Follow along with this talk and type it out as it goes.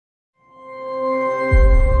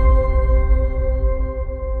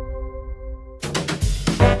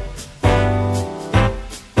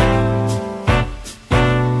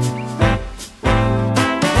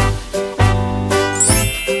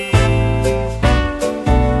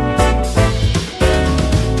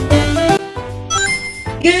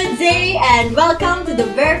and welcome to the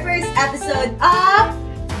very first episode of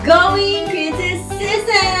Going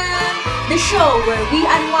CriTEAcism, the show where we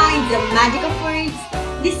unwind the magic of words,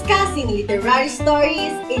 discussing literary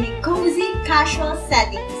stories in a cozy, casual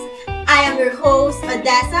settings. I am your host,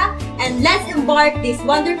 Odessa, and let's embark this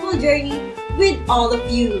wonderful journey with all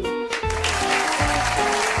of you.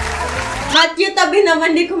 Matthew, tabi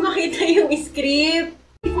naman, di ko makita yung script.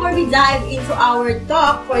 Before we dive into our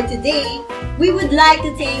talk for today, we would like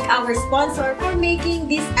to thank our sponsor for making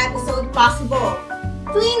this episode possible.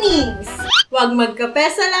 Twinings! Huwag magkape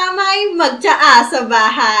sa lamay, magtsaa sa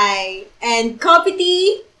bahay. And coffee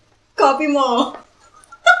tea, coffee mo.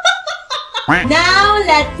 Now,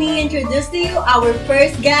 let me introduce to you our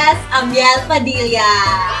first guest, Amiel Padilla,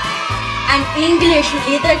 an English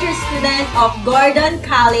literature student of Gordon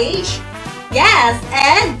College. Yes,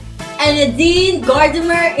 and Nadine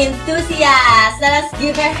Gordimer, Enthusiast. Let us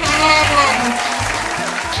give her hand.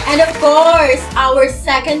 And of course, our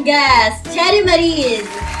second guest, Mariz,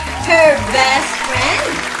 her best friend.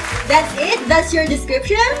 That's it? That's your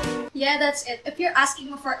description? Yeah, that's it. If you're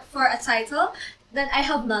asking for a title, then I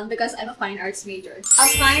have none because I'm a fine arts major. A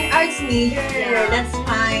fine arts major? Yeah. That's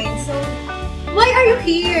fine. So, why are you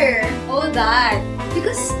here? Oh, that.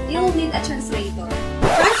 Because you'll need a translator.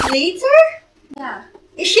 Translator? Yeah.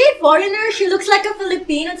 Is she a foreigner? She looks like a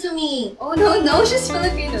Filipino to me. Oh, no, she's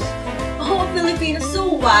Filipino. Oh, Filipino,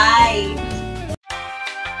 so why?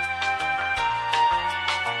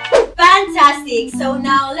 Fantastic! So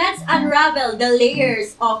now let's unravel the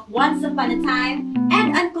layers of Once Upon a Time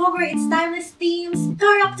and uncover its timeless themes,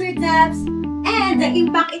 character depths, and the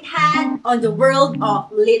impact it had on the world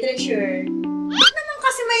of literature. Ba't naman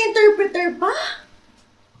kasi may interpreter pa?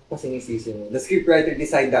 Kasi isisi mo. The scriptwriter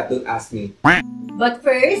decided that, don't ask me. But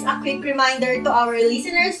first, a quick reminder to our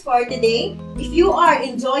listeners for today. If you are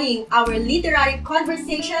enjoying our literary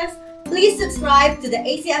conversations, please subscribe to the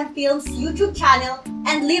ACM Films YouTube channel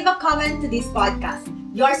and leave a comment to this podcast.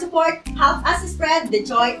 Your support helps us spread the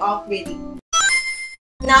joy of reading.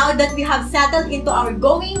 Now that we have settled into our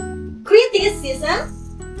going criticism,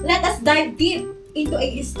 let us dive deep into a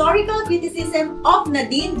historical criticism of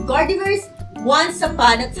Nadine Gordimer's Once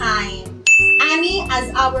Upon a Time. Ami,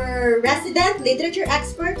 as our resident literature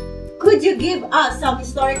expert, could you give us some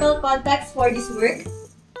historical context for this work?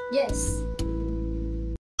 Yes.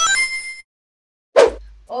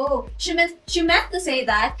 Oh, she meant to say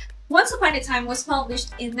that Once Upon a Time was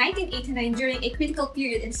published in 1989 during a critical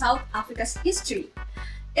period in South Africa's history.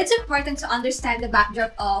 It's important to understand the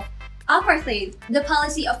backdrop of apartheid, the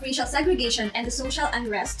policy of racial segregation, and the social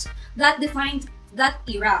unrest that defined that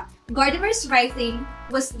era. Gordimer's writing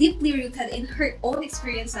was deeply rooted in her own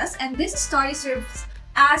experiences, and this story serves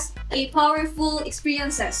as a powerful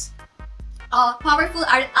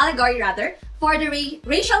allegory for the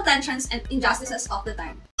racial tensions and injustices of the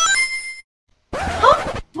time.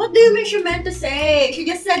 Huh? What do you mean she meant to say? She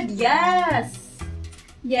just said yes.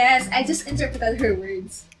 Yes, I just interpreted her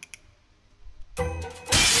words.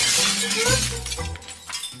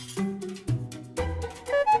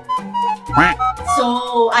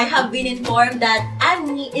 So, I have been informed that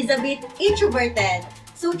Annie is a bit introverted.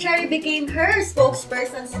 So, Cherry became her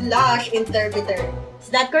spokesperson / interpreter. Is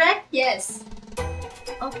that correct? Yes.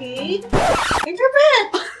 Okay.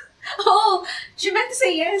 Interpret! Oh, she meant to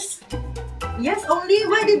say yes. Yes, only?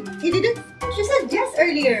 Why did you didn't? She said yes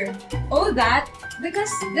earlier. Oh, that?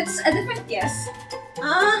 Because that's a different yes.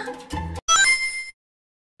 Ah.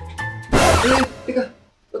 Ay, teka.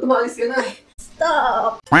 Ba't umaalis ka na?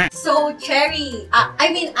 Stop! So, Cherry,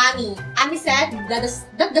 Ami said that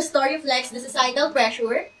the story reflects the societal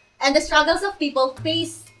pressure and the struggles of people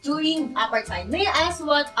faced during apartheid. May I ask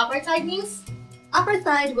what apartheid means?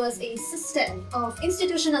 Apartheid was a system of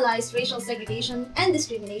institutionalized racial segregation and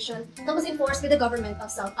discrimination that was enforced by the government of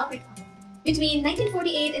South Africa between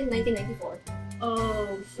 1948 and 1994.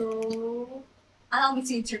 Oh, so... Allow me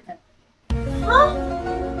to interpret. Huh?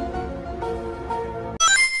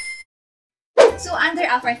 So under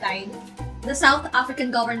apartheid, the South African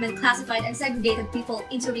government classified and segregated people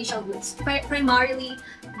into racial groups, primarily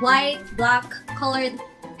white, black, colored,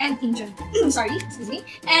 and Indian.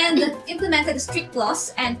 And implemented strict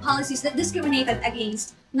laws and policies that discriminated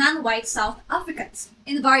against non-white South Africans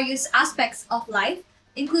in various aspects of life,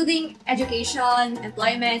 including education,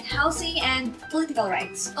 employment, housing, and political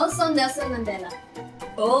rights. Also, Nelson Mandela.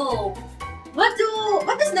 Oh, what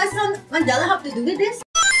does Nelson Mandela have to do with this?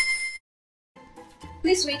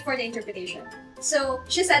 Please wait for the interpretation. So,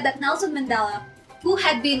 she said that Nelson Mandela, who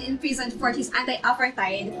had been imprisoned for his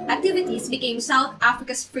anti-apartheid activities, became South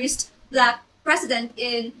Africa's first black president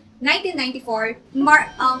in 1994,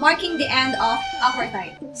 marking the end of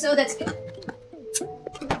apartheid. So that's it.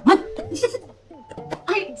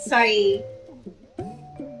 Sorry.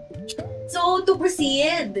 So, to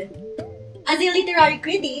proceed, as a literary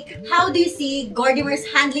critic, how do you see Gordimer's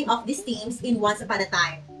handling of these themes in Once Upon a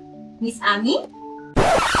Time? Miss Ami?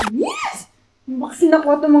 Yes! Baksin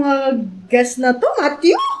ako itong mga guests na to,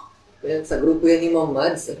 Matthew! Yan, sa grupo yan ni Ma'am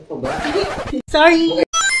Mads. Ano pa ba? Sorry!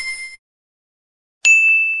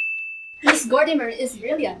 Miss Gordimer is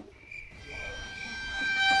brilliant.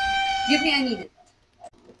 Give me a minute.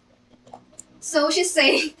 So she's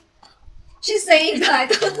saying that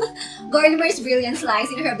Gordimer's brilliance lies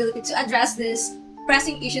in her ability to address these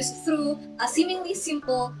pressing issues through a seemingly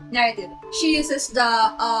simple narrative. She uses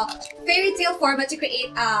the fairy tale format to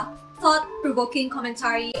create a thought-provoking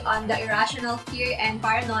commentary on the irrational fear and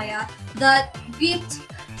paranoia that gripped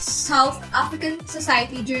South African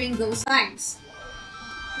society during those times.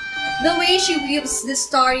 The way she weaves the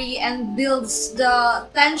story and builds the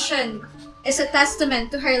tension is a testament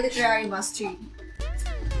to her literary mastery.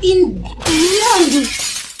 Indeed!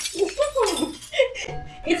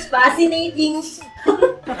 It's fascinating. Excuse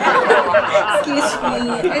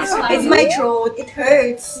me. It's my throat. It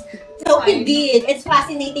hurts. So indeed, it's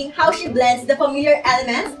fascinating how she blends the familiar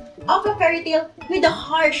elements of a fairy tale with the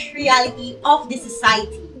harsh reality of the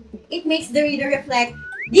society. It makes the reader reflect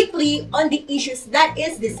deeply on the issues that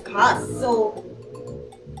is discussed. So,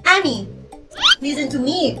 Annie, listen to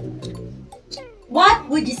me. What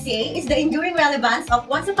would you say is the enduring relevance of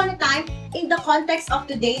Once Upon a Time in the context of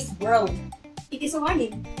today's world? It is a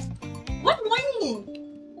warning. What warning?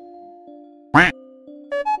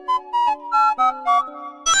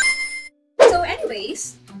 So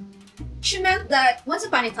anyways, she meant that Once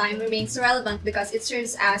Upon a Time remains relevant because it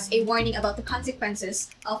serves as a warning about the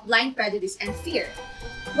consequences of blind prejudice and fear.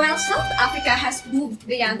 While South Africa has moved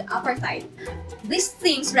beyond apartheid, these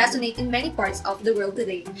themes resonate in many parts of the world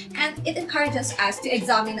today, and it encourages us to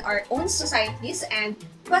examine our own societies and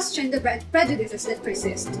question the prejudices that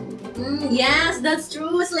persist. Yes, that's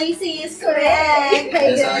true. Lacey is correct.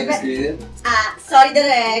 Very Yes, good. Sorry,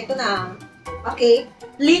 Direk. Ito na. Okay.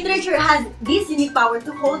 Literature has this unique power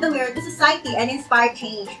to hold the mirror to society and inspire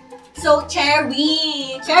change. So,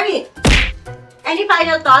 Cherry, any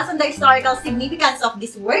final thoughts on the historical significance of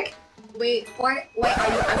this work? Wait, why are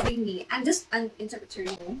you asking me? I'm just an interpreter,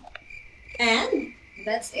 you know? And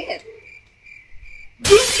That's it.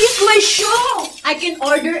 this is my show! I can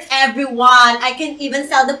order everyone. I can even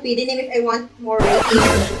sell the PD-nim if I want more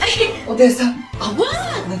ratings. Odessa! What?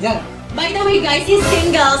 Ano yan? By the way, guys, he's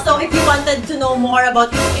single. So if you wanted to know more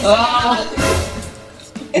about his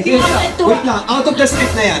if you wanted to... Wait lang, out of the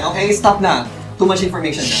script na yan, okay? Stop na. Too much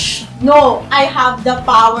information na. No, I have the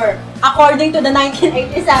power. According to the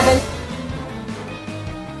 1987...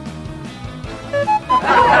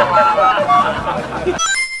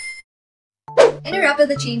 In a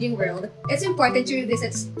rapidly changing world, it's important to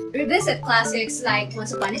revisit classics like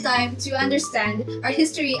Once Upon a Time to understand our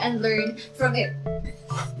history and learn from it.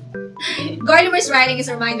 Gordimer's writing is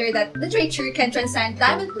a reminder that literature can transcend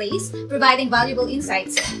time and place, providing valuable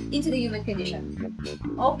insights into the human condition.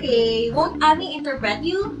 Okay, won't Ami interpret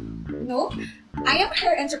you? No, I am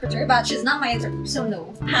her interpreter, but she's not my interpreter, so no.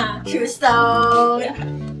 True stone.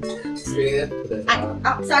 Script.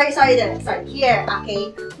 Sorry. Here,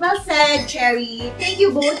 okay. Well said, Cherry. Thank you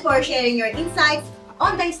both for sharing your insights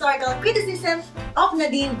on the historical criticism of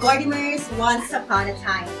Nadine Gordimer's Once Upon a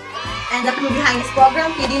Time. And the crew behind this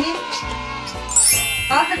program, PD-nim.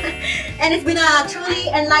 And it's been a truly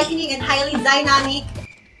enlightening and highly dynamic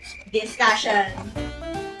discussion.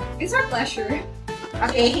 It's our pleasure.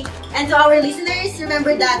 Okay? And to our listeners,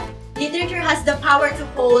 remember that literature has the power to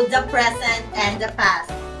hold the present and the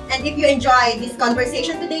past. And if you enjoyed this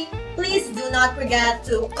conversation today, please do not forget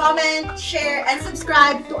to comment, share, and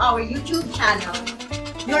subscribe to our YouTube channel.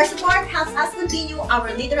 Your support helps us continue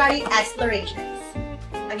our literary explorations.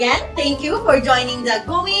 Again, thank you for joining the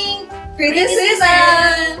Going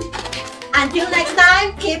Criticism! Until next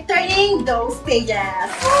time, keep turning those pages.